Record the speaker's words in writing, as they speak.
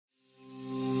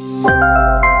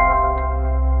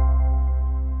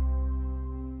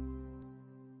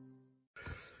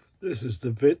This is the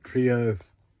Vitrifrigo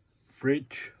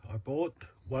fridge I bought,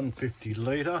 150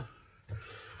 litre.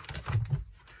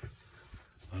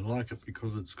 I like it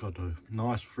because it's got a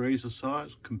nice freezer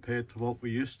size compared to what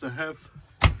we used to have.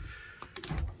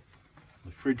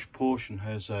 The fridge portion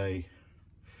has a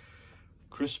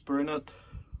crisper in it,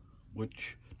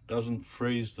 which doesn't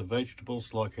freeze the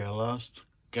vegetables like our last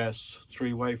gas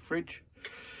 3-way fridge.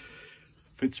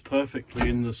 Fits perfectly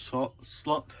in the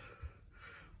slot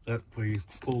that we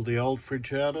pulled the old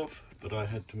fridge out of, but I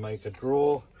had to make a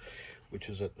drawer which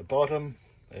is at the bottom.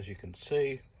 As you can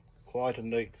see, quite a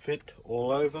neat fit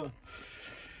all over,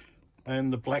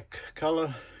 and the black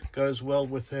colour goes well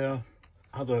with our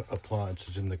other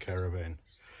appliances in the Caravan.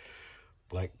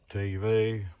 Black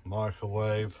TV,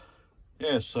 microwave.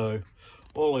 Yeah, so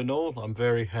all in all, I'm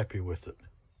very happy with it.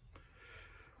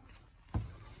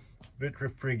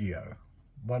 Vitrifrigo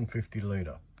 150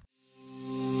 litre.